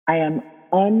I am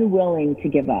unwilling to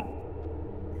give up,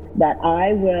 that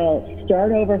I will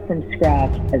start over from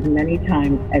scratch as many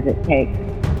times as it takes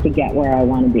to get where I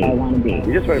want to be.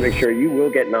 You just want to make sure you will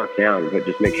get knocked down, but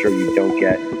just make sure you don't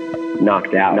get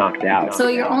knocked out. So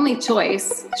your only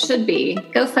choice should be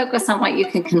go focus on what you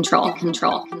can control.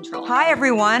 Hi,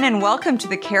 everyone, and welcome to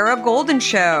the Kara Golden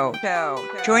Show.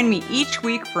 Join me each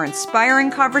week for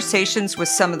inspiring conversations with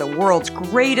some of the world's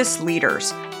greatest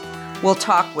leaders. We'll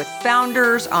talk with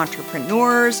founders,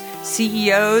 entrepreneurs,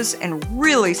 CEOs, and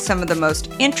really some of the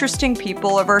most interesting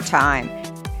people of our time.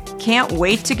 Can't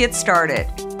wait to get started.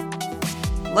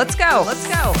 Let's go.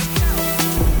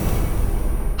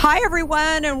 Hi,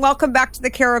 everyone, and welcome back to the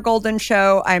Kara Golden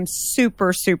Show. I'm super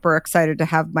excited to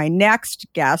have my next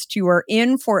guest. You are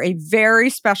in for a very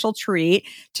special treat.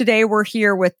 Today, we're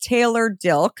here with Taylor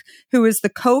Dilk, who is the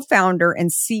co-founder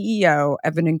and CEO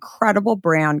of an incredible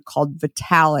brand called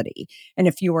Vitality. And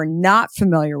if you are not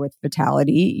familiar with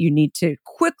Vitality, you need to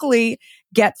quickly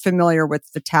get familiar with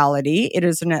Vitality. It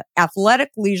is an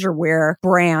athletic leisure wear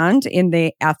brand in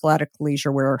the athletic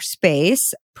leisure wear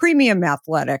space, premium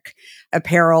athletic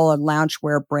apparel and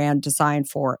loungewear brand designed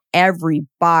for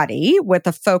everybody with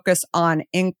a focus on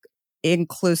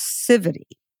inclusivity.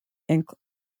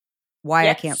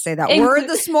 I can't say that word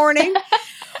this morning.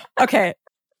 Okay.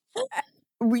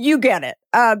 You get it.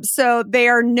 So they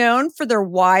are known for their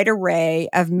wide array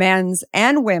of men's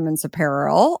and women's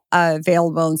apparel,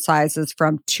 available in sizes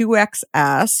from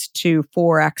 2XS to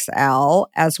 4XL,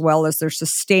 as well as their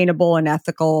sustainable and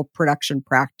ethical production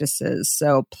practices.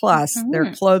 So plus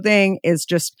their clothing is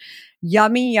just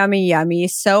yummy.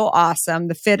 So awesome.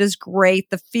 The fit is great.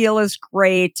 The feel is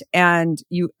great. And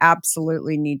you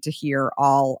absolutely need to hear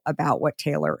all about what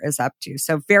Taylor is up to.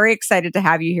 So very excited to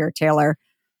have you here, Taylor.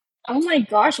 Oh my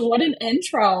gosh, what an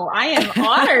intro. I am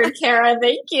honored, Kara.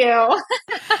 Thank you.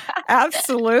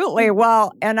 Absolutely.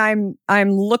 Well, and I'm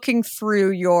looking through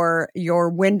your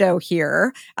window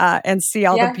here and see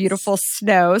all the beautiful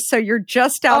snow. So you're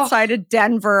just outside of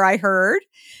Denver, I heard.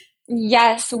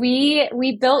 Yes, we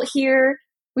built here.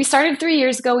 We started 3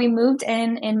 years ago. We moved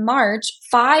in March,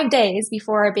 5 days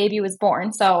before our baby was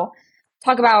born. So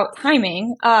talk about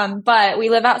timing. But we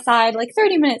live outside, like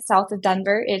 30 minutes south of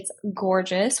Denver. It's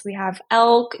gorgeous. We have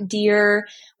elk, deer,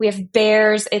 we have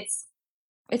bears. It's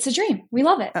a dream. We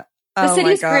love it. The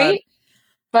city is great,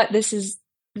 but this is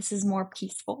more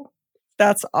peaceful.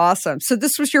 That's awesome. So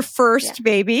this was your first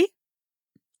baby?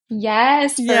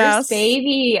 Yes, first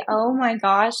baby. Oh my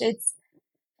gosh. It's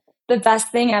the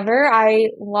best thing ever. I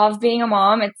love being a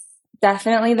mom. It's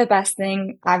definitely the best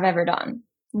thing I've ever done.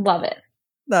 Love it.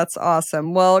 That's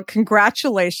awesome. Well,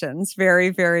 congratulations. Very,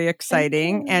 very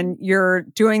exciting. And you're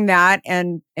doing that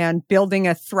and building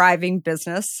a thriving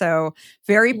business. So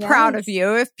very proud of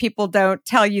you if people don't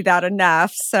tell you that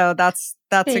enough. So that's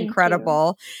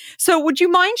incredible. So would you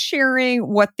mind sharing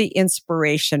what the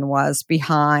inspiration was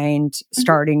behind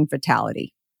starting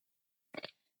Vitality?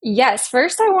 Yes.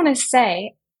 First, I want to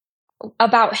say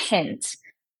about Hint.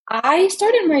 I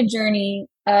started my journey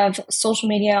of social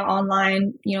media,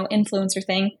 online, influencer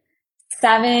thing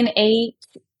 7-8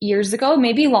 years ago,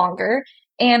 maybe longer.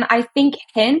 And I think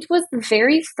Hint was the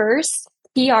very first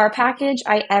PR package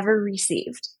I ever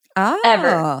received.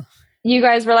 Ever. You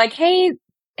guys were like, hey,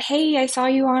 I saw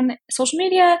you on social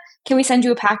media. Can we send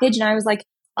you a package? And I was like,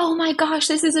 oh my gosh,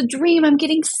 this is a dream. I'm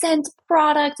getting sent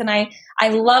product. And I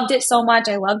loved it so much.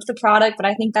 I loved the product, but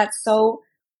I think that's so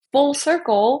full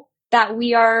circle that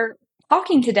we are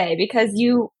talking today because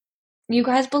you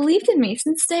guys believed in me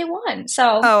since day one.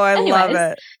 So love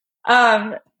it.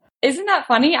 Isn't that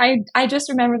funny? I just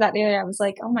remember that the other day. I was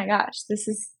like, oh my gosh, this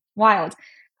is wild.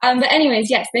 But anyways,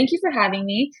 yes, thank you for having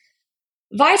me.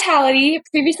 Vitality,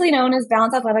 previously known as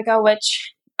Balance Athletica,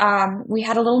 which we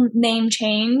had a little name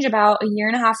change about a year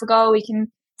and a half ago. We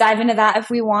can dive into that if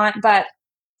we want, but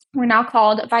we're now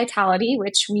called Vitality,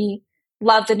 which we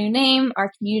love the new name.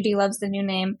 Our community loves the new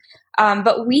name.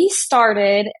 But we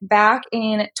started back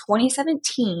in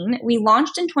 2017. We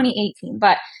launched in 2018,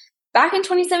 but back in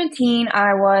 2017,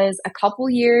 I was a couple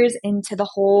years into the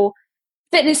whole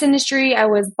fitness industry. I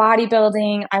was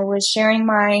bodybuilding. I was sharing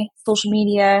my social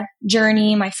media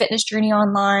journey, my fitness journey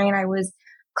online. I was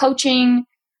coaching,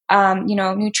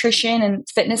 nutrition and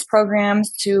fitness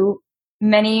programs to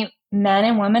many men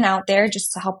and women out there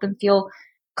just to help them feel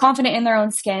confident in their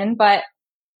own skin. But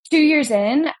 2 years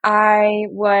in, I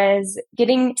was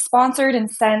getting sponsored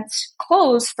and sent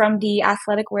clothes from the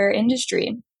athletic wear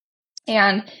industry.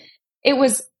 And it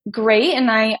was great.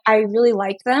 And I really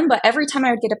liked them. But every time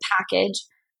I would get a package,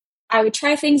 I would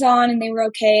try things on and they were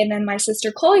okay. And then my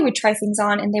sister Chloe would try things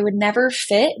on and they would never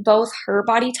fit both her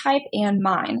body type and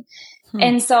mine.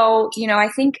 And so, I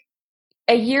think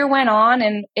a year went on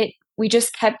and we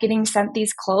just kept getting sent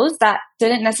these clothes that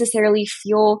didn't necessarily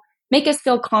make us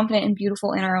feel confident and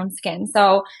beautiful in our own skin.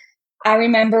 So I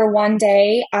remember one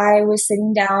day I was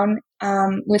sitting down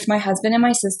with my husband and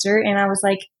my sister, and I was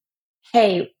like,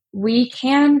 hey, we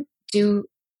can do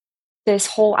this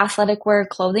whole athletic wear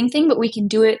clothing thing, but we can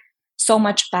do it so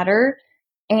much better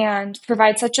and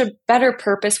provide such a better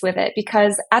purpose with it.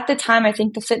 Because at the time, I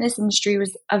think the fitness industry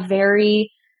was a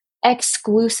very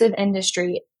exclusive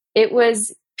industry. It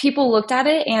was, people looked at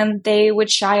it and they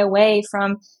would shy away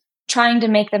from trying to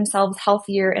make themselves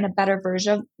healthier and a better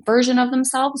version of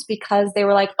themselves, because they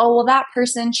were like, oh, well, that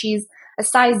person, she's a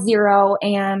size 0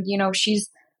 and, she's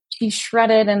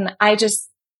shredded. And I just,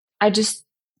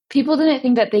 people didn't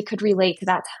think that they could relate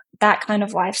to that kind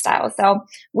of lifestyle. So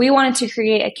we wanted to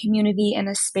create a community and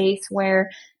a space where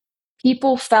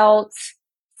people felt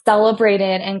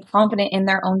celebrated and confident in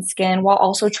their own skin while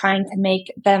also trying to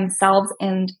make themselves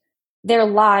and their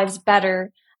lives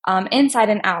better inside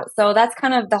and out. So that's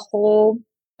kind of the whole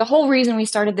reason we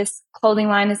started this clothing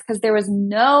line, is because there was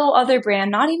no other brand,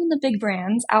 not even the big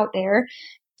brands out there,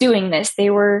 doing this. They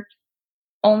were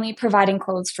only providing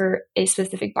clothes for a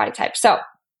specific body type. So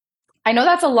I know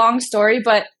that's a long story,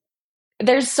 but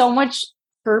there's so much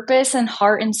purpose and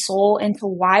heart and soul into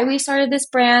why we started this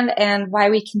brand and why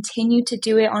we continue to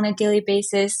do it on a daily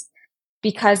basis,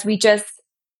 because we just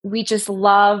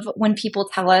love when people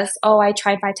tell us, oh, I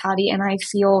tried Vitality and I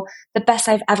feel the best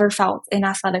I've ever felt in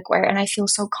athletic wear. And I feel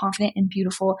so confident and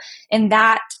beautiful. And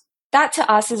that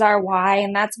to us is our why.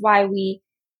 And that's why we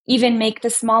even make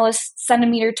the smallest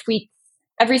centimeter tweak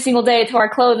every single day to our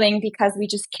clothing, because we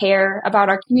just care about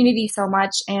our community so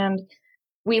much. And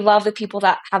we love the people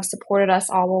that have supported us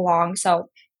all along. So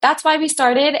that's why we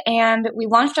started. And we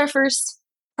launched our first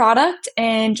product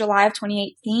in July of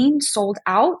 2018, sold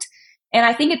out. And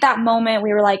I think at that moment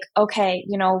we were like, okay,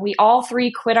 we all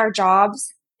three quit our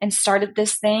jobs and started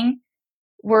this thing.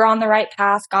 We're on the right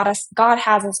path. God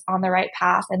has us on the right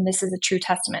path. And this is a true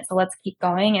testament. So let's keep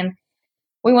going. And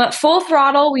we went full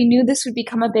throttle. We knew this would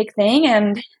become a big thing.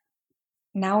 And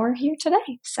now we're here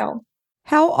today. So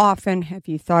how often have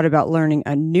you thought about learning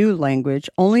a new language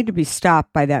only to be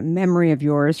stopped by that memory of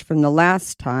yours from the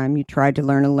last time you tried to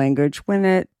learn a language when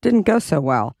it didn't go so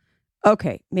well?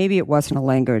 Okay, maybe it wasn't a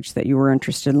language that you were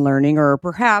interested in learning, or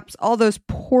perhaps all those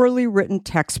poorly written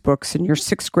textbooks in your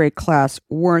 6th grade class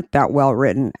weren't that well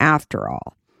written after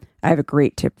all. I have a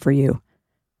great tip for you.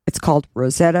 It's called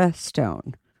Rosetta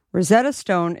Stone. Rosetta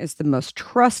Stone is the most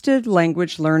trusted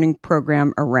language learning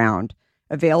program around,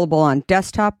 available on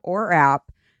desktop or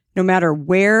app. No matter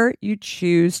where you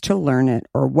choose to learn it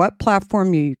or what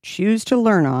platform you choose to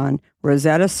learn on,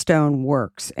 Rosetta Stone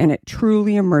works, and it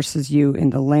truly immerses you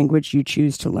in the language you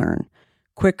choose to learn,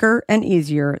 quicker and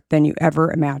easier than you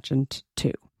ever imagined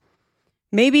to.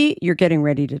 Maybe you're getting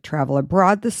ready to travel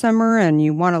abroad this summer and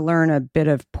you want to learn a bit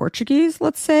of Portuguese,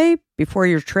 let's say, before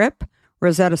your trip.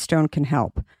 Rosetta Stone can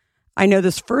help. I know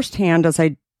this firsthand, as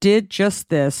I did just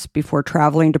this before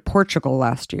traveling to Portugal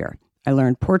last year. I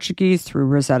learned Portuguese through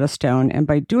Rosetta Stone, and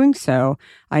by doing so,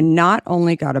 I not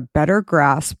only got a better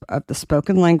grasp of the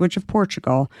spoken language of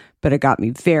Portugal, but it got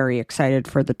me very excited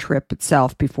for the trip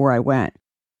itself before I went.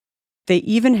 They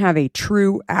even have a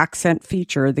true accent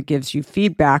feature that gives you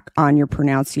feedback on your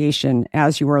pronunciation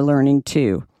as you are learning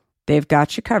too. They've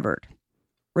got you covered.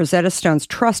 Rosetta Stone's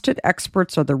trusted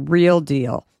experts are the real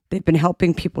deal. They've been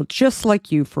helping people just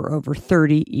like you for over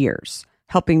 30 years.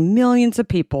 Helping millions of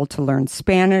people to learn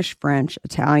Spanish, French,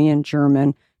 Italian,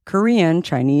 German, Korean,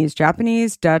 Chinese,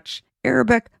 Japanese, Dutch,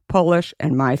 Arabic, Polish,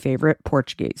 and my favorite,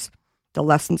 Portuguese. The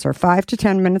lessons are 5 to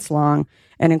 10 minutes long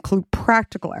and include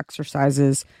practical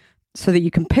exercises so that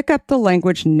you can pick up the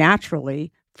language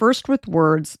naturally, first with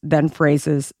words, then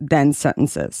phrases, then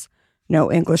sentences. No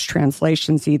English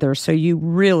translations either, so you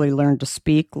really learn to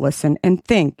speak, listen, and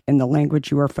think in the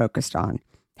language you are focused on,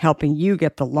 helping you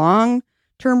get the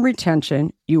long-term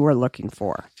retention you are looking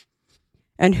for.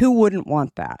 And who wouldn't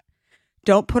want that?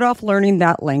 Don't put off learning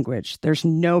that language. There's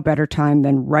no better time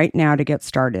than right now to get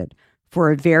started.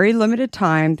 For a very limited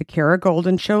time, the Kara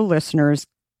Golden Show listeners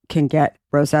can get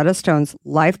Rosetta Stone's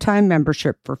lifetime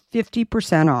membership for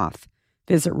 50% off.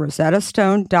 Visit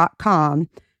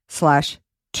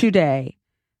rosettastone.com/today.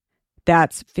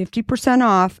 That's 50%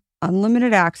 off,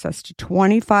 unlimited access to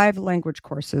 25 language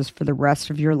courses for the rest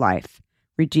of your life.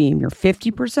 Redeem your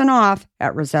 50% off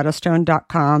at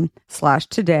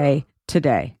rosettastone.com/today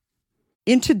today.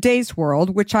 In today's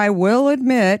world, which I will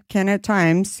admit can at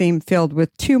times seem filled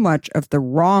with too much of the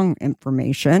wrong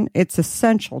information, it's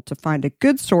essential to find a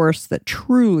good source that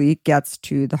truly gets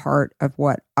to the heart of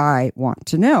what I want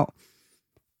to know.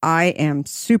 I am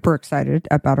super excited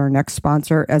about our next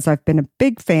sponsor, as I've been a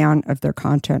big fan of their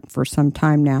content for some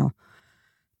time now.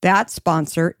 That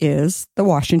sponsor is the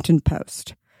Washington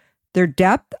Post. Their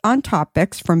depth on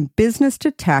topics from business to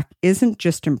tech isn't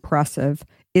just impressive,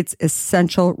 it's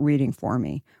essential reading for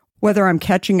me. Whether I'm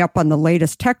catching up on the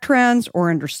latest tech trends or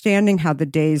understanding how the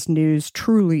day's news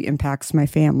truly impacts my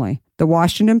family, the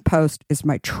Washington Post is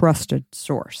my trusted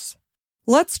source.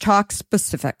 Let's talk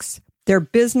specifics. Their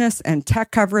business and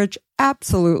tech coverage,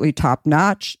 absolutely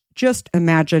top-notch. Just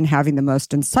imagine having the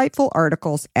most insightful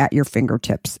articles at your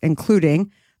fingertips,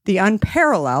 including the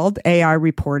unparalleled AI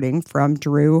reporting from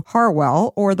Drew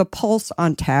Harwell or the pulse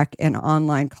on tech and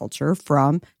online culture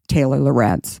from Taylor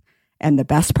Lorenz. And the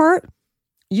best part?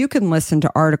 You can listen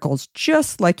to articles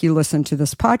just like you listen to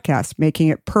this podcast, making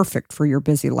it perfect for your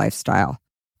busy lifestyle.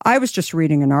 I was just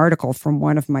reading an article from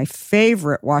one of my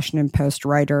favorite Washington Post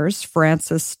writers,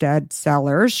 Frances Stead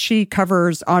Sellers. She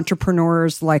covers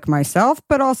entrepreneurs like myself,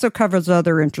 but also covers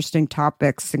other interesting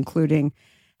topics, including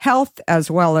health,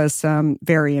 as well as some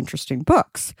very interesting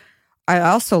books. I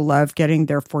also love getting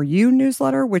their For You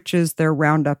newsletter, which is their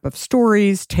roundup of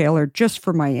stories tailored just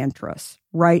for my interests,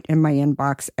 right in my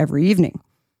inbox every evening.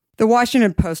 The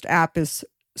Washington Post app is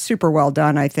super well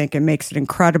done, I think, and makes it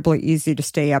incredibly easy to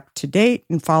stay up to date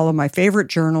and follow my favorite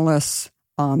journalists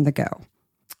on the go.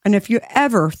 And if you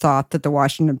ever thought that the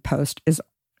Washington Post is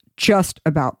just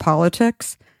about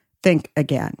politics, think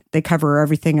again. They cover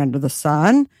everything under the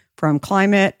sun, from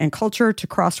climate and culture to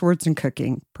crosswords and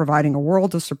cooking, providing a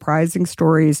world of surprising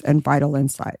stories and vital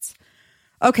insights.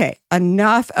 Okay,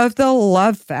 enough of the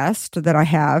love fest that I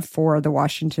have for the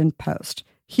Washington Post.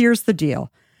 Here's the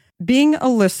deal. Being a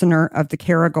listener of the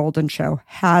Kara Golden Show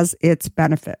has its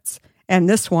benefits, and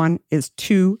this one is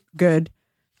too good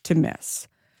to miss.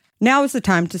 Now is the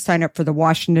time to sign up for the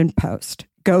Washington Post.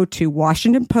 Go to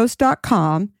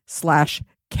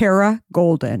washingtonpost.com/Kara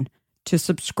Golden to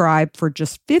subscribe for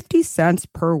just 50 cents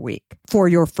per week for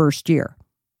your first year.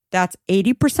 That's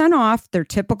 80% off their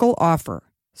typical offer.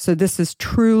 So this is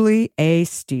truly a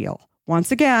steal.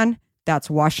 Once again, that's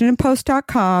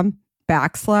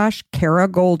washingtonpost.com/Kara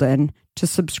Golden to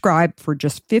subscribe for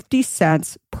just 50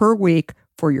 cents per week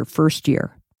for your first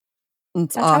year.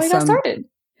 That's awesome. How we got started.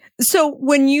 So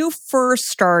when you first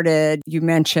started, you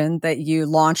mentioned that you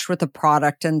launched with a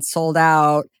product and sold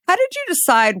out. How did you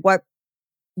decide what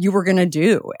you were going to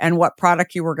do and what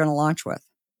product you were going to launch with?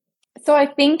 So I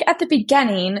think at the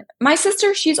beginning, my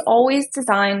sister, she's always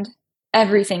designed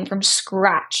everything from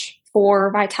scratch for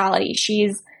Vitality.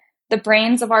 She's the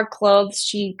brains of our clothes.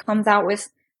 She comes out with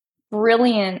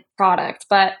brilliant product.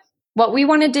 But what we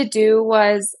wanted to do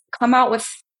was come out with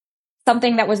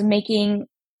something that was making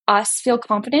us feel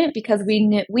confident, because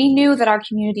we knew that our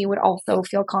community would also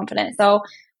feel confident. So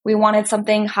we wanted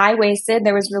something high-waisted.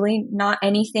 There was really not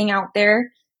anything out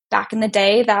there back in the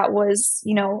day that was,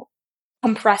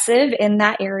 compressive in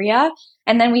that area.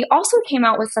 And then we also came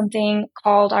out with something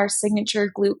called our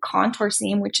signature glute contour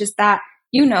seam, which is that,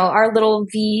 our little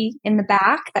V in the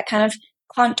back that kind of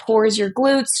contours your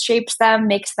glutes, shapes them,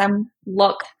 makes them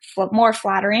look more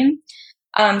flattering.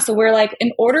 So we're like,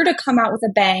 in order to come out with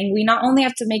a bang, we not only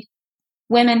have to make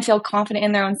women feel confident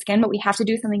in their own skin, but we have to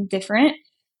do something different.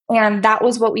 And that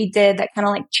was what we did that kind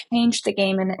of changed the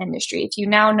game in the industry. If you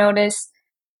now notice,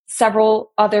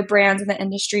 several other brands in the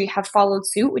industry have followed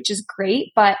suit, which is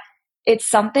great, but it's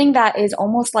something that is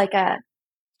almost like a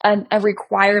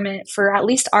requirement for at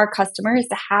least our customers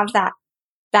to have that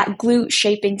glute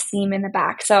shaping seam in the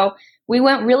back. So we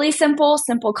went really simple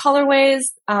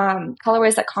colorways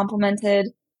that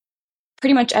complemented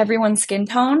pretty much everyone's skin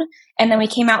tone. And then we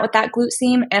came out with that glute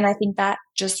seam, and I think that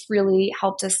just really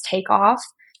helped us take off.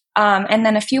 And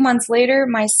then a few months later,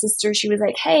 my sister, she was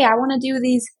like, hey, I want to do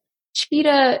these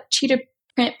cheetah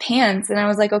print pants. And I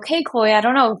was like, okay, Chloe, I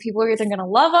don't know. People are either going to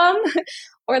love them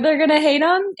or they're going to hate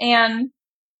them. And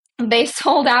they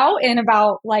sold out in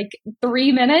about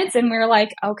 3 minutes. And we were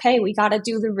like, okay, we got to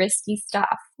do the risky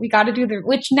stuff. We got to do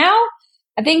which now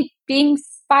I think being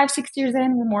 5-6 years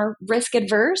in, we're more risk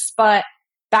adverse. But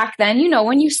back then,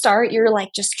 when you start, you're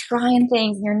just trying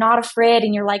things and you're not afraid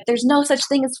and you're like, there's no such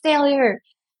thing as failure.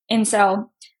 And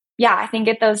so, yeah, I think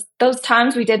at those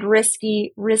times we did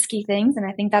risky things. And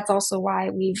I think that's also why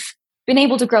we've been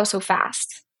able to grow so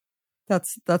fast.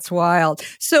 That's wild.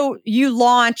 So you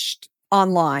launched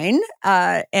online.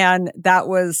 And that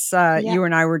was, you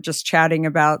and I were just chatting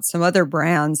about some other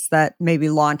brands that maybe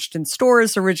launched in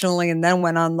stores originally and then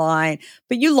went online,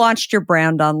 but you launched your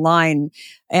brand online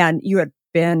and you had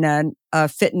been a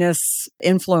fitness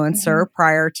influencer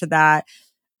prior to that.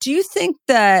 Do you think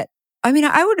that, I mean,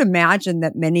 I would imagine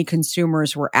that many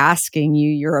consumers were asking you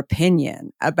your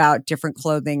opinion about different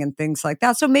clothing and things like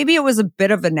that. So maybe it was a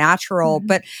bit of a natural,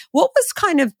 but what was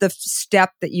kind of the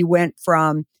step that you went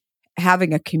from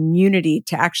having a community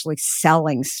to actually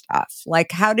selling stuff?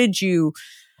 Like, how did you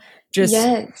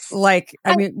just like,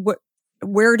 I mean,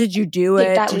 where did you do take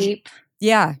it? that leap?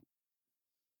 Yeah.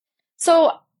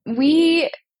 So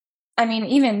I mean,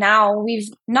 even now, we've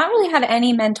not really had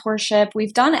any mentorship.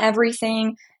 We've done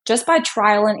everything just by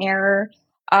trial and error.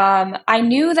 I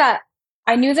knew that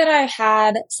I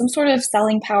had some sort of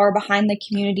selling power behind the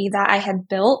community that I had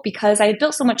built because I had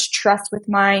built so much trust with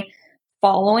my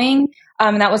following.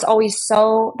 That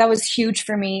was huge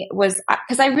for me, was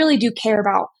because I really do care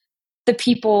about the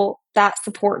people that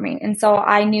support me. And so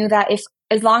I knew that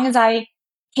as long as I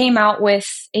came out with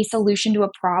a solution to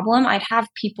a problem, I'd have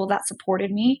people that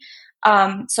supported me.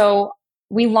 So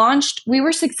we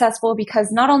were successful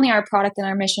because not only our product and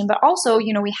our mission, but also,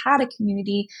 we had a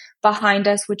community behind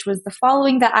us, which was the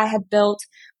following that I had built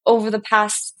over the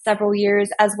past several years,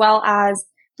 as well as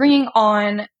bringing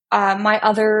on my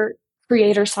other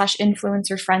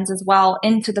creator/influencer friends as well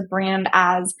into the brand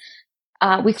as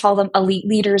we call them elite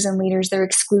leaders and leaders. They're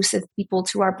exclusive people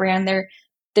to our brand.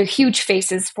 They're huge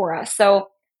faces for us. So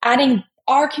adding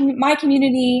my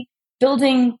community,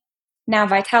 building now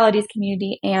Vitality's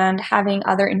community, and having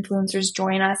other influencers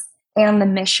join us and the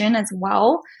mission as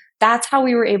well. That's how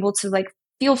we were able to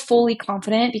feel fully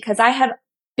confident, because I had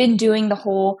been doing the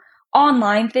whole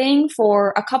online thing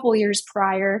for a couple years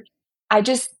prior.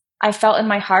 I felt in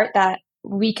my heart that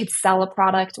we could sell a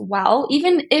product well,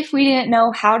 even if we didn't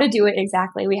know how to do it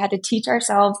exactly. We had to teach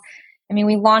ourselves. I mean,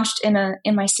 we launched in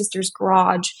my sister's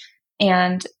garage,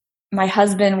 and my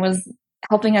husband was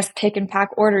helping us pick and pack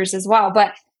orders as well.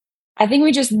 But I think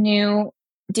we just knew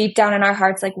deep down in our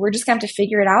hearts, we're just going to have to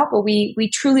figure it out. But we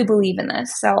truly believe in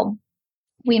this. So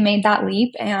we made that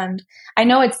leap. And I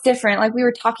know it's different. Like we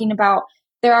were talking about,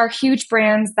 there are huge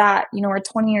brands that, are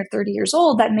 20 or 30 years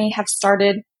old that may have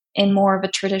started in more of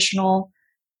a traditional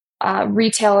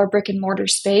retail or brick and mortar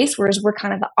space, whereas we're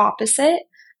kind of the opposite.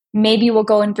 Maybe we'll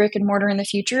go in brick and mortar in the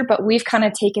future, but we've kind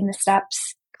of taken the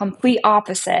steps complete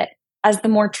opposite as the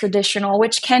more traditional,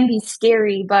 which can be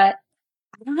scary, but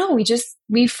I don't know.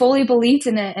 We fully believed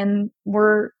in it, and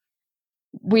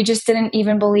we just didn't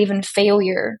even believe in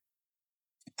failure.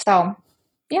 So,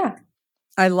 yeah.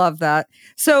 I love that.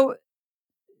 So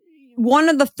one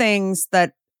of the things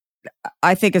that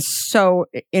I think is so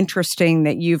interesting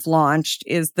that you've launched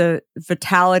is the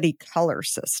Vitality color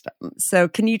system. So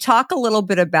can you talk a little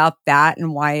bit about that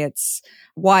and why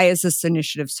is this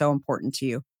initiative so important to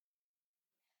you?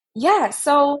 Yeah.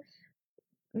 So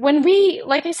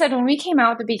like I said, when we came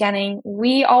out at the beginning,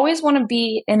 we always want to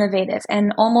be innovative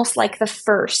and almost like the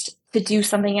first to do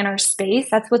something in our space.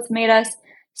 That's what's made us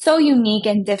so unique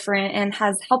and different and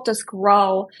has helped us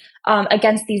grow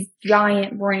against these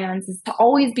giant brands, is to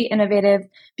always be innovative.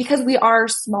 Because we are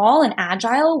small and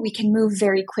agile, we can move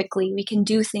very quickly. We can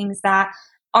do things that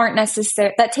aren't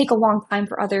necessary, that take a long time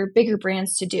for other bigger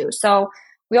brands to do. So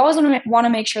we always want to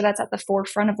make sure that's at the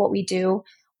forefront of what we do.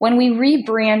 When we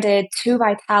rebranded to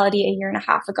Vitality a year and a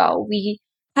half ago, we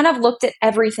kind of looked at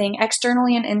everything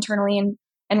externally and internally,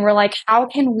 and we're like, how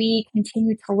can we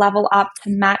continue to level up to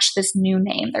match this new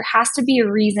name? There has to be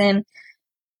a reason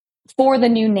for the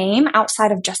new name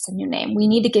outside of just a new name. We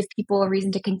need to give people a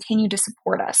reason to continue to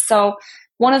support us. So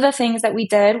one of the things that we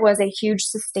did was a huge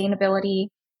sustainability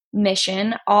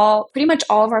mission. Pretty much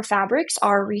all of our fabrics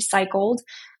are recycled.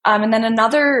 And then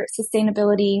another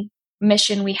sustainability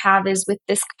mission we have is with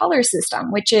this color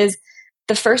system, which is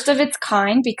the first of its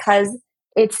kind, because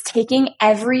it's taking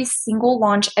every single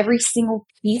launch, every single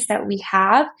piece that we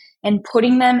have, and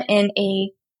putting them in a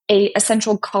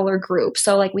essential color group.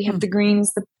 So we have the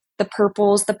greens, the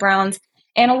purples, the browns,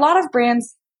 and a lot of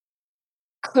brands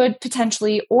could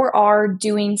potentially or are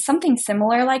doing something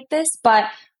similar like this. But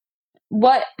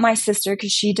what my sister,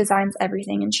 because she designs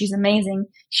everything and she's amazing,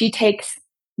 she takes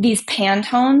these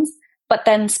Pantones, but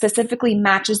then specifically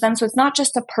matches them. So it's not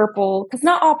just a purple, because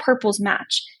not all purples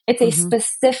match. It's a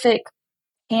specific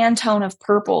Pantone of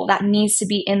purple that needs to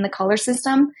be in the color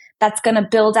system that's going to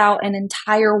build out an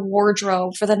entire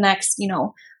wardrobe for the next,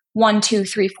 1, 2,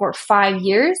 3, 4, 5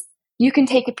 years. You can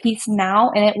take a piece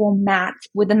now and it will match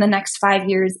within the next 5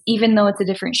 years, even though it's a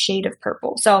different shade of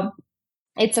purple. So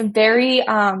it's a very,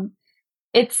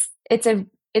 it's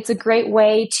it's a great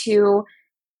way to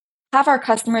have our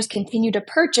customers continue to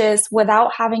purchase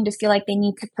without having to feel like they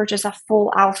need to purchase a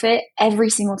full outfit every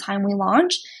single time we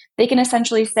launch. They can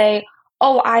essentially say,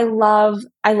 oh, I love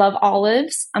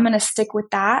olives. I'm going to stick with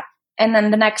that. And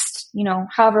then the next,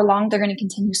 however long they're going to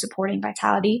continue supporting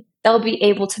Vitality, they'll be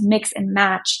able to mix and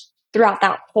match throughout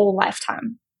that whole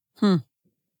lifetime.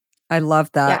 I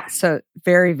love that. Yeah. So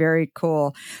very, very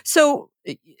cool. So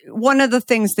one of the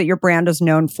things that your brand is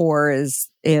known for is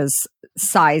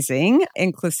sizing,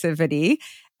 inclusivity.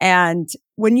 And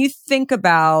when you think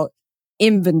about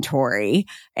inventory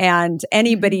and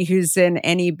anybody who's in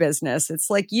any business, it's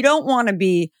like you don't want to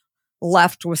be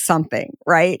left with something,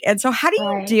 right? And so how do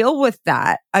you deal with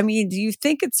that? I mean, do you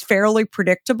think it's fairly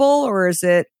predictable or is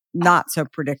it not so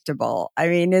predictable? I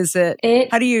mean,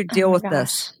 how do you deal with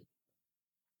this?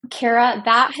 Kara,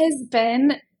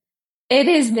 it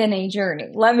has been a journey,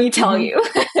 let me tell you.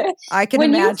 I can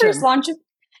imagine. You first launch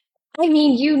when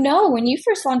you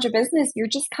first launch a business, you're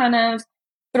just kind of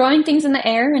throwing things in the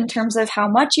air in terms of how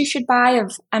much you should buy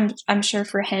of, I'm sure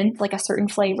for hint, like a certain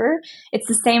flavor. It's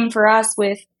the same for us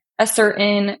with a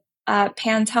certain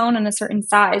Pantone and a certain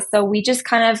size. So we just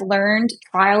kind of learned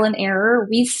trial and error.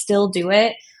 We still do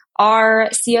it. Our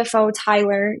CFO,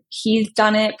 Tyler, he's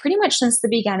done it pretty much since the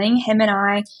beginning. Him and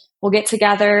I will get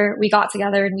together. We got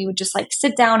together and we would just like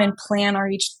sit down and plan our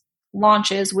each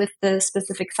launches with the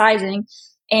specific sizing.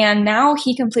 And now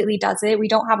he completely does it. We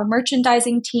don't have a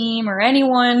merchandising team or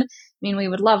anyone. I mean, we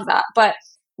would love that. But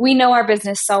we know our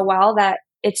business so well that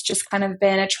it's just kind of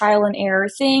been a trial and error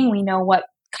thing. We know what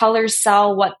colors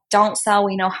sell, what don't sell.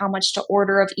 We know how much to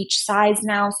order of each size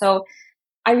now. So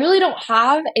I really don't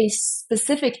have a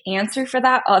specific answer for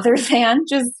that other than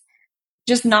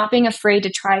just not being afraid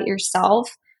to try it yourself.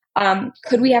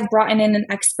 Could we have brought in an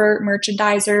expert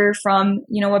merchandiser from,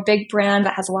 a big brand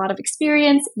that has a lot of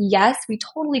experience? Yes, we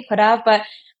totally could have. But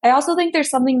I also think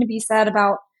there's something to be said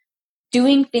about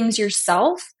doing things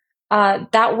yourself.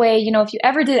 That way, if you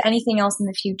ever did anything else in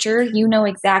the future, you know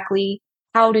exactly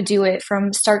how to do it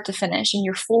from start to finish and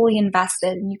you're fully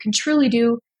invested and you can truly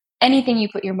do anything you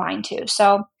put your mind to.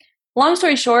 So long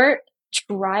story short,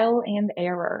 trial and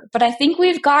error. But I think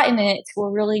we've gotten it to a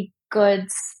really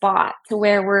good spot to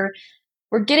where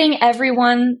we're getting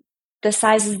everyone the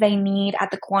sizes they need at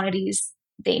the quantities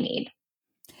they need.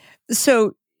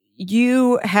 So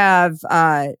you have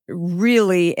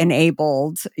really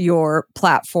enabled your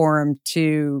platform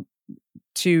to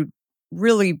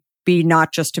really be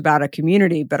not just about a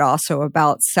community, but also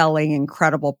about selling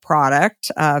incredible product.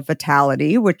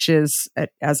 Vitality, which is,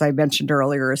 as I mentioned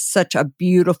earlier, is such a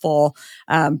beautiful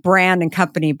brand and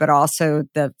company, but also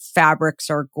the fabrics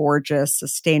are gorgeous,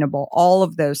 sustainable, all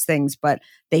of those things, but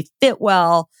they fit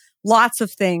well. Lots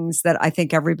of things that I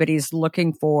think everybody's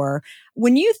looking for.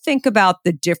 When you think about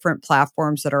the different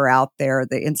platforms that are out there,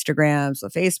 the Instagrams, the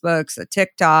Facebooks, the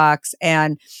TikToks,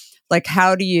 and like,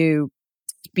 how do you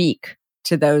speak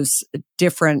to those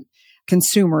different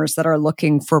consumers that are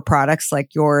looking for products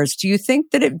like yours? Do you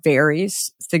think that it varies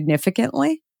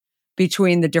significantly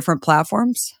between the different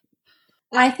platforms?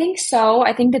 I think so.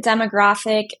 I think the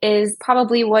demographic is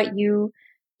probably what you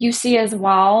see as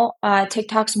well.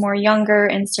 TikTok's more younger,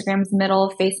 Instagram's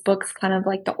middle, Facebook's kind of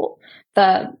like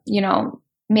the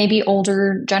maybe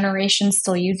older generation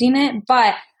still using it.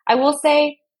 But I will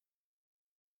say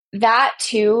that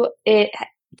too,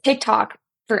 TikTok,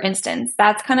 for instance,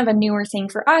 that's kind of a newer thing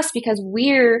for us because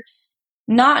we're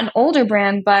not an older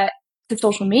brand, but to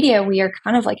social media, we are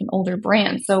kind of like an older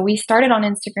brand. So we started on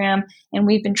Instagram and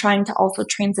we've been trying to also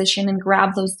transition and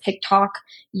grab those TikTok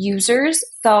users.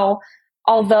 So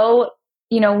although,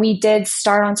 we did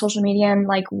start on social media and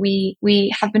like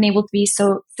we have been able to be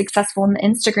so successful in the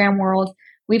Instagram world,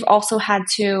 we've also had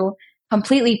to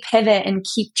completely pivot and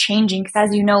keep changing because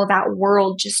as you know, that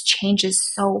world just changes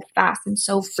so fast and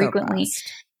so frequently.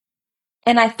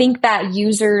 And I think that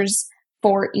users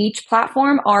for each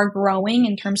platform are growing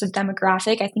in terms of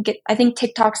demographic. I think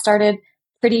TikTok started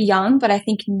pretty young, but I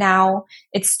think now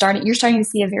you're starting to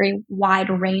see a very wide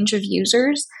range of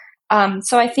users.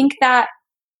 So I think that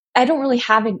I don't really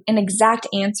have an exact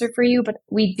answer for you, but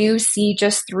we do see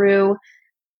just through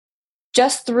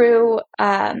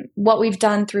what we've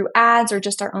done through ads or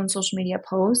just our own social media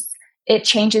posts, it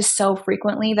changes so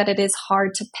frequently that it is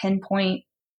hard to pinpoint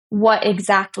what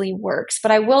exactly works.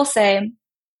 But I will say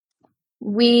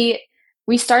we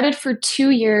started for 2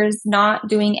 years not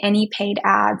doing any paid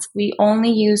ads. We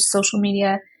only used social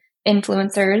media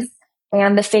influencers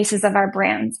and the faces of our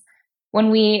brands. When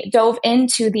we dove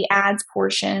into the ads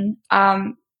portion,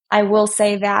 I will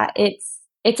say that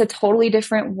it's a totally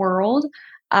different world.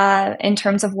 in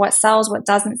terms of what sells, what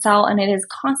doesn't sell. And it is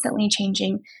constantly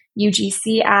changing.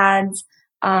 UGC ads,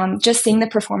 just seeing the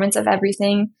performance of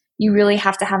everything. You really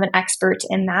have to have an expert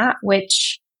in that,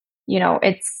 which,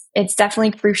 it's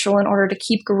definitely crucial in order to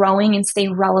keep growing and stay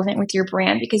relevant with your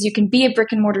brand, because you can be a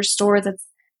brick and mortar store that's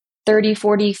 30,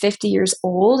 40, 50 years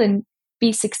old and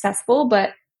be successful. But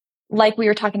like we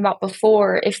were talking about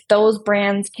before, if those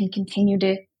brands can continue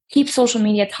to keep social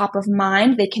media top of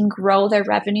mind, they can grow their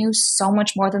revenue so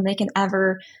much more than they can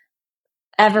ever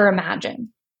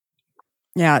imagine.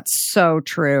 Yeah, it's so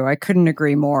true. I couldn't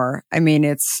agree more. I mean,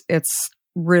 it's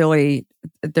really,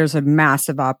 there's a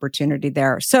massive opportunity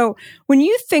there. So when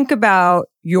you think about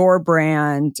your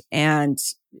brand and,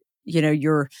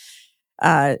 you're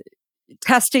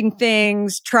testing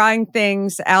things, trying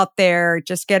things out there,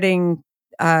 just getting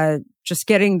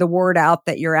the word out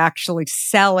that you're actually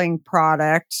selling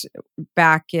product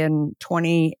back in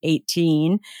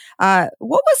 2018, what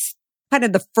was kind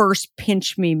of the first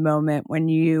pinch me moment when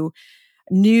you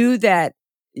knew that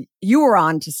you were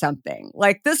on to something?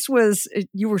 Like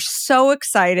you were so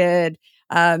excited.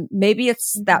 Maybe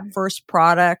it's that first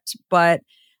product, but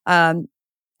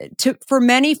for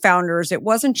many founders, it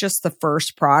wasn't just the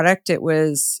first product. It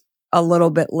was a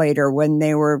little bit later when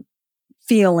they were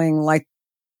feeling like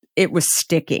it was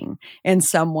sticking in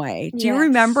some way. Do you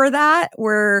remember that?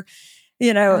 Where,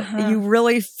 you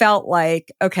really felt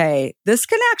like, okay, this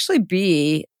can actually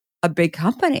be a big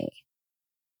company.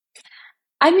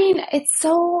 I mean,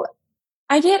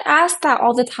 I get asked that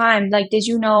all the time. Like, did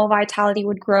you know Vitality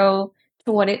would grow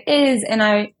to what it is? And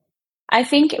I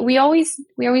think we always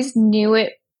knew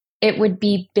it would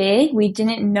be big. We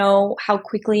didn't know how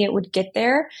quickly it would get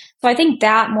there. So I think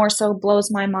that more so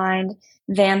blows my mind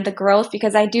than the growth,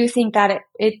 because I do think that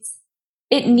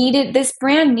this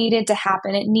brand needed to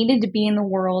happen. It needed to be in the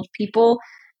world.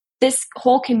 This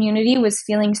whole community was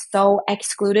feeling so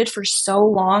excluded for so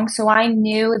long. So I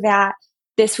knew that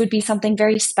this would be something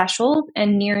very special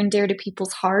and near and dear to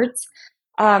people's hearts.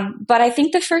 But I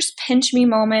think the first pinch me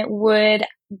moment would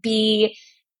be,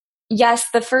 yes,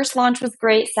 the first launch was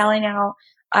great, selling out.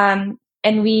 And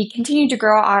we continued to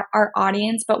grow our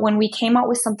audience. But when we came out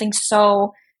with something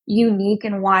so unique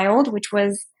and wild, which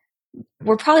was,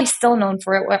 we're probably still known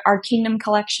for it, our Kingdom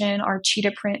collection, our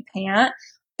cheetah print pant,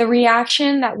 the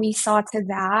reaction that we saw to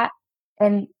that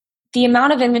and the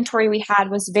amount of inventory we had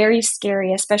was very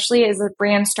scary, especially as a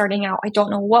brand starting out. I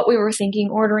don't know what we were thinking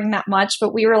ordering that much,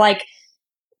 but we were like,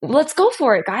 let's go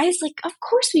for it, guys. Like, of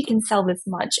course we can sell this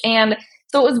much. And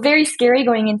so it was very scary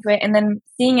going into it. And then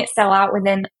seeing it sell out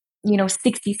within,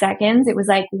 60 seconds, it was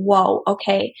like, whoa,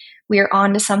 okay, we are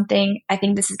on to something. I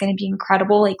think this is going to be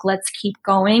incredible. Like, let's keep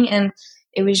going. And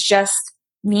it was just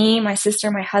me, my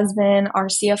sister, my husband, our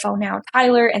CFO now,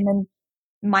 Tyler, and then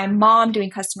my mom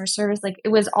doing customer service. Like, it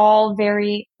was all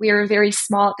we were very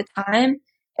small at the time.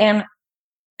 And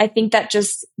I think that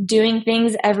just doing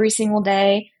things every single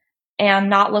day and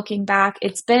not looking back,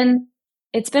 it's been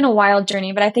a wild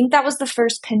journey. But I think that was the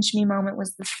first pinch me moment,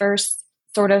 was the first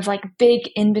sort of like big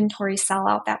inventory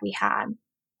sellout that we had.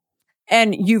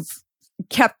 And you've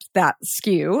kept that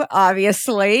SKU,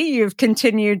 obviously. You've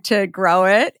continued to grow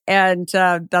it. And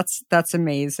that's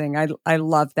amazing. I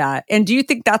love that. And do you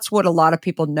think that's what a lot of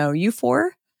people know you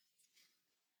for?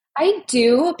 I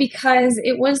do, because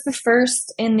it was the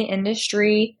first in the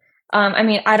industry. I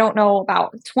mean, I don't know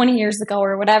about 20 years ago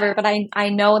or whatever, but I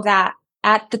know that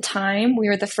at the time we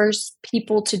were the first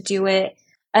people to do it,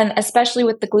 and especially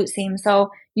with the glute seam. So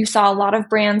you saw a lot of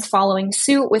brands following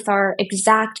suit with our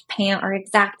exact pant, our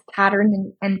exact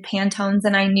pattern and Pantones.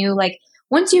 And I knew, like,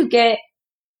 once you get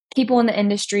people in the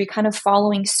industry kind of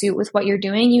following suit with what you're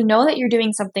doing, you know that you're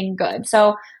doing something good.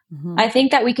 So I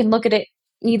think that we can look at it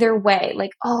either way,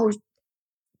 like, oh,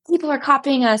 people are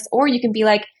copying us, or you can be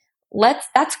like,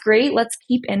 that's great. Let's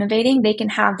keep innovating. They can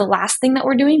have the last thing that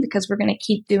we're doing, because we're going to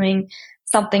keep doing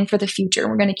something for the future.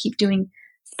 We're going to keep doing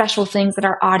special things that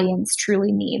our audience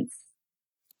truly needs.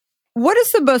 What is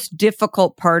the most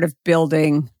difficult part of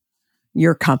building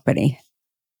your company?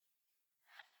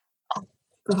 Oh,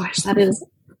 gosh, that is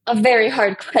a very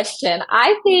hard question.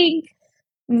 I think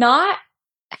not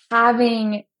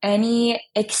having any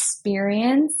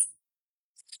experience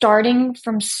starting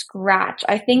from scratch.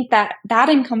 I think that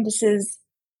encompasses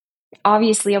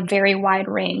obviously a very wide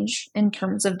range in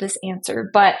terms of this answer,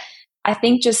 but I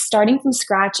think just starting from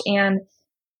scratch and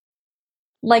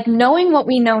like knowing what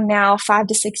we know now, 5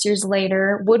 to 6 years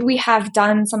later, would we have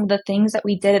done some of the things that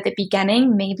we did at the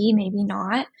beginning? Maybe, maybe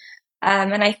not.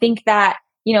 And I think that,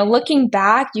 looking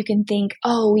back, you can think,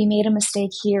 oh, we made a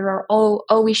mistake here, or,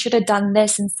 oh, we should have done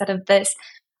this instead of this.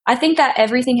 I think that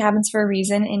everything happens for a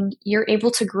reason, and you're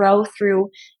able to grow through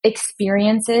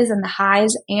experiences and the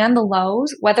highs and the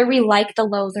lows, whether we like the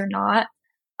lows or not.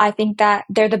 I think that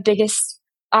they're the biggest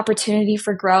opportunity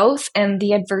for growth, and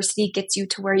the adversity gets you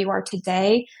to where you are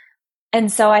today.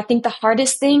 And so I think the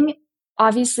hardest thing,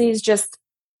 obviously, is just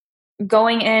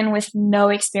going in with no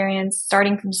experience,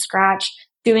 starting from scratch,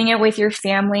 doing it with your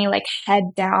family, like head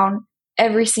down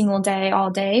every single day,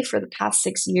 all day for the past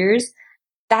 6 years.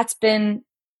 That's been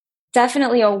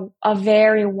definitely a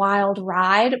very wild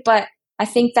ride, but I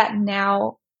think that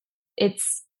now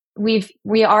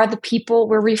we are the people,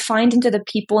 we're refined into the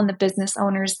people and the business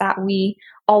owners that we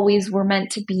always were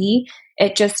meant to be.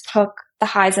 It just took the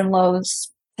highs and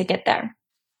lows to get there.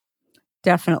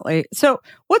 Definitely. So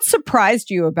what surprised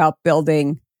you about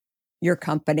building your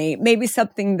company? Maybe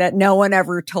something that no one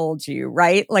ever told you,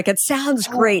 right? Like, it sounds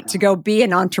great to go be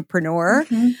an entrepreneur.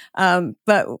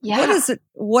 But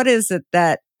what is it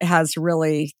that has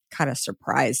really kind of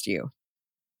surprised you?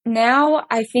 Now,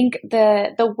 I think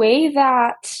the way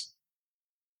that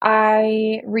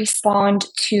I respond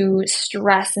to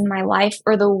stress in my life,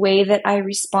 or the way that I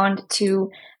respond to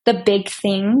the big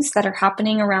things that are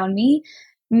happening around me,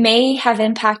 may have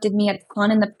impacted me a ton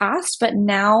in the past, but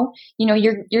now,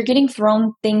 you're getting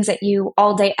thrown things at you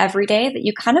all day, every day, that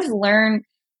you kind of learn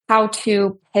how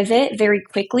to pivot very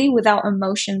quickly without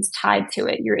emotions tied to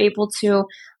it. You're able to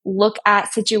look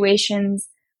at situations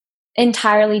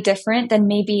entirely different than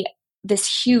maybe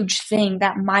this huge thing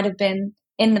that might have been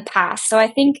in the past. So I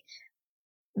think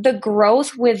the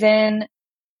growth within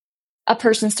a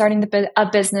person starting a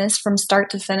business from start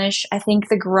to finish, I think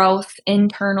the growth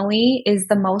internally is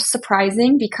the most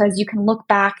surprising, because you can look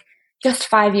back just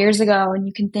 5 years ago and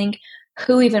you can think,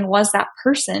 who even was that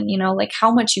person? Like,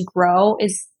 how much you grow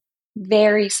is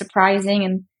very surprising,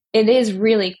 and it is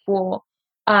really cool.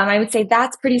 I would say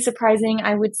that's pretty surprising.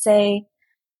 I would say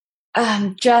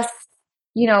just,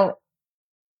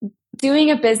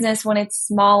 doing a business when it's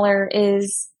smaller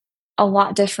is a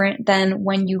lot different than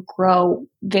when you grow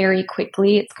very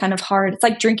quickly. It's kind of hard. It's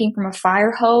like drinking from a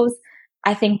fire hose.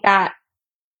 I think that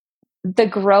the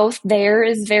growth there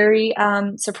is very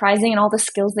surprising, and all the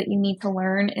skills that you need to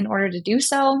learn in order to do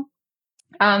so.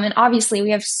 And obviously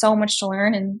we have so much to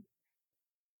learn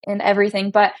and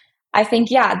everything, but I think,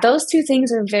 those two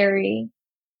things are very,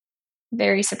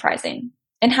 very surprising,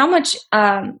 and how much,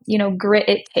 grit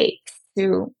it takes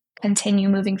to continue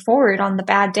moving forward on the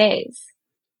bad days.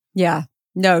 Yeah,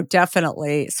 no,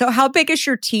 definitely. So how big is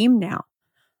your team now?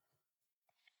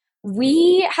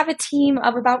 We have a team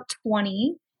of about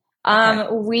 20. Okay.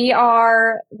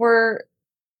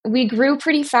 We grew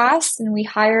pretty fast, and we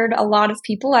hired a lot of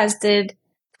people, as did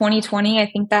 2020. I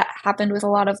think that happened with a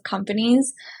lot of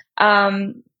companies.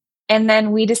 And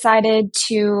then we decided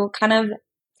to kind of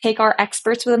take our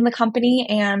experts within the company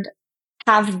and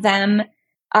have them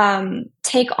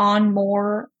take on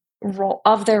more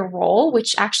of their role,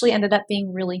 which actually ended up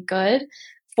being really good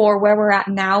for where we're at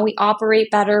now. We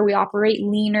operate better, we operate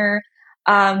leaner,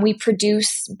 we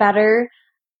produce better.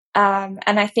 And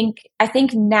I think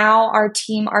now our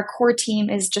core team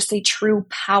is just a true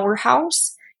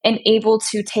powerhouse and able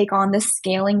to take on the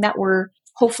scaling that we're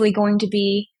hopefully going to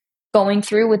be going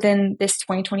through within this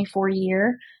 2024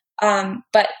 year.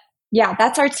 But yeah,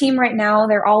 that's our team right now.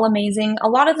 They're all amazing. A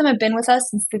lot of them have been with us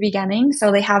since the beginning,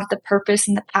 so they have the purpose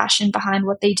and the passion behind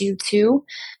what they do too.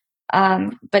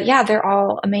 But yeah, they're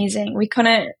all amazing. We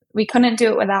couldn't do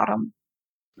it without them.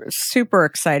 Super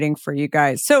exciting for you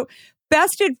guys. So,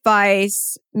 best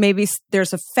advice, maybe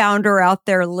there's a founder out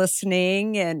there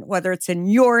listening, and whether it's in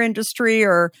your industry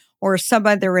or some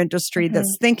other industry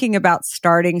that's thinking about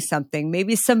starting something.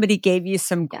 Maybe somebody gave you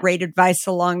some great advice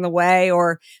along the way,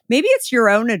 or maybe it's your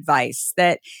own advice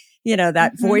that,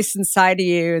 that voice inside of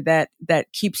you that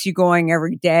keeps you going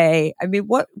every day. I mean,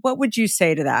 what would you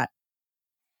say to that?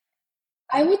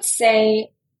 I would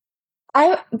say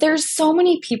there's so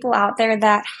many people out there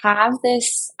that have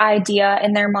this idea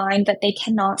in their mind that they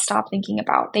cannot stop thinking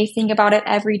about. They think about it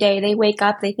every day. They wake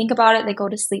up, they think about it, they go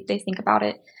to sleep, they think about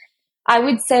it. I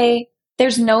would say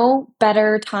there's no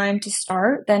better time to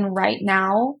start than right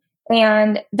now.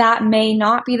 And that may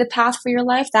not be the path for your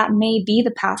life. That may be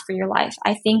the path for your life.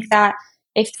 I think that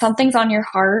if something's on your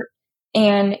heart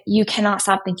and you cannot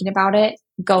stop thinking about it,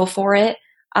 go for it.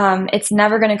 It's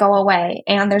never going to go away.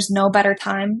 And there's no better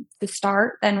time to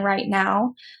start than right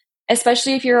now.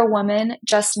 Especially if you're a woman,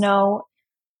 just know,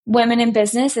 women in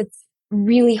business, it's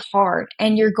really hard,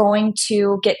 and you're going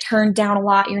to get turned down a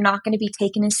lot. You're not going to be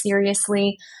taken as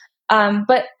seriously.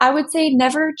 But I would say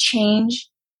never change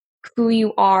who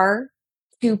you are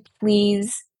to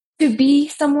be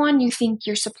someone you think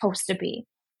you're supposed to be.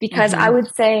 because I would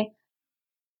say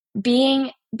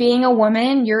being a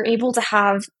woman, you're able to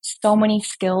have so many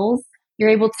skills. You're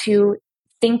able to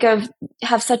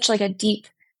have such like a deep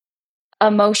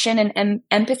emotion and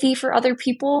empathy for other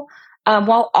people,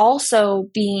 while also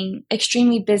being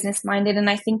extremely business minded. And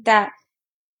I think that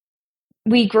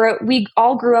we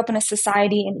all grew up in a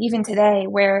society, and even today,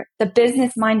 where the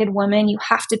business minded woman, you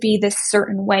have to be this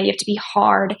certain way. You have to be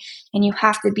hard and you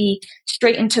have to be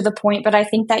straight and to the point. But I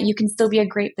think that you can still be a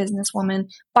great businesswoman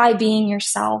by being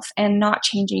yourself and not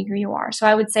changing who you are. So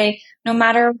I would say no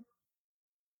matter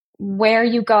where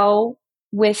you go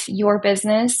with your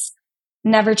business,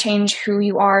 never change who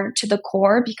you are to the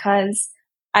core, because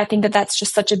I think that that's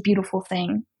just such a beautiful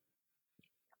thing.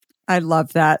 I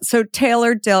love that. So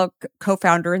Taylor Dilk,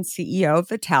 co-founder and CEO of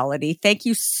Vitality, thank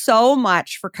you so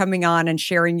much for coming on and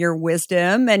sharing your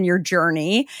wisdom and your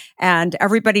journey. And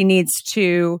everybody needs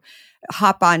to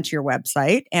hop onto your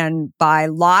website and buy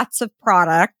lots of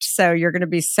product. So you're going to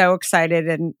be so excited,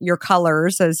 and your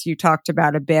colors, as you talked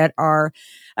about a bit, are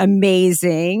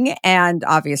amazing, and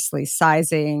obviously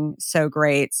sizing so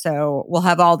great. So we'll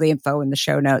have all the info in the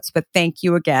show notes, but thank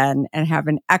you again and have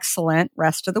an excellent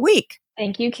rest of the week.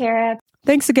 Thank you, Kara.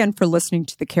 Thanks again for listening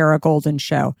to The Kara Golden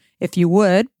Show. If you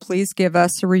would, please give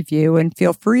us a review and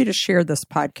feel free to share this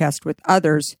podcast with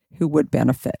others who would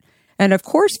benefit. And of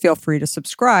course, feel free to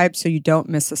subscribe so you don't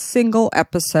miss a single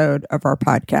episode of our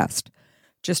podcast.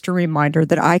 Just a reminder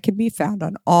that I can be found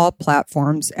on all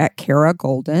platforms at Kara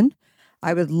Golden.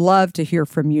 I would love to hear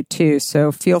from you too,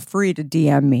 so feel free to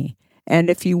DM me.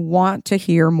 And if you want to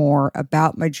hear more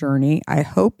about my journey, I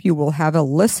hope you will have a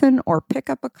listen or pick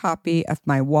up a copy of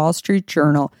my Wall Street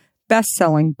Journal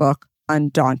best-selling book,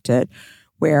 Undaunted,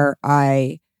 where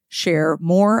I share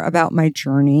more about my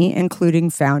journey,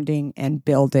 including founding and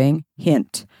building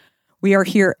Hint. We are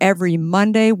here every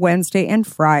Monday, Wednesday, and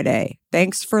Friday.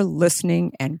 Thanks for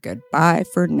listening, and goodbye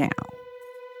for now.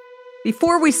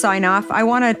 Before we sign off, I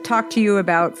want to talk to you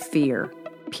about fear.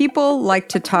 People like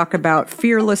to talk about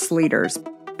fearless leaders,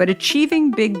 but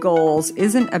achieving big goals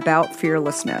isn't about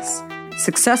fearlessness.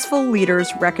 Successful leaders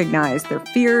recognize their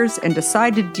fears and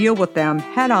decide to deal with them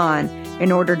head on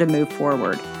in order to move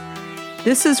forward.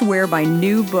 This is where my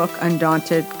new book,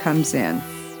 Undaunted, comes in.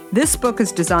 This book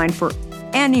is designed for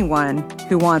anyone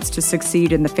who wants to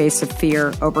succeed in the face of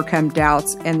fear, overcome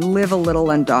doubts, and live a little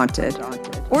undaunted.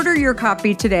 Order your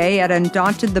copy today at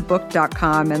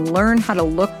undauntedthebook.com and learn how to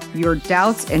look your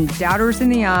doubts and doubters in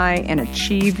the eye and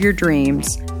achieve your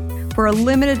dreams. For a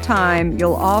limited time,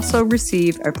 you'll also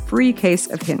receive a free case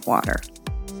of Hint Water.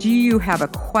 Do you have a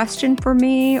question for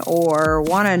me or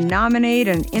want to nominate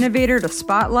an innovator to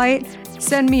spotlight?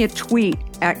 Send me a tweet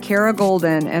at Kara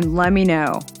Golden and let me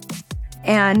know.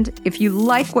 And if you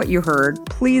like what you heard,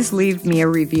 please leave me a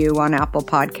review on Apple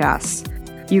Podcasts.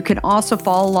 You can also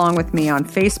follow along with me on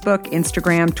Facebook,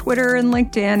 Instagram, Twitter, and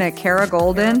LinkedIn at Kara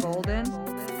Golden.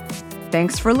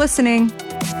 Thanks for listening.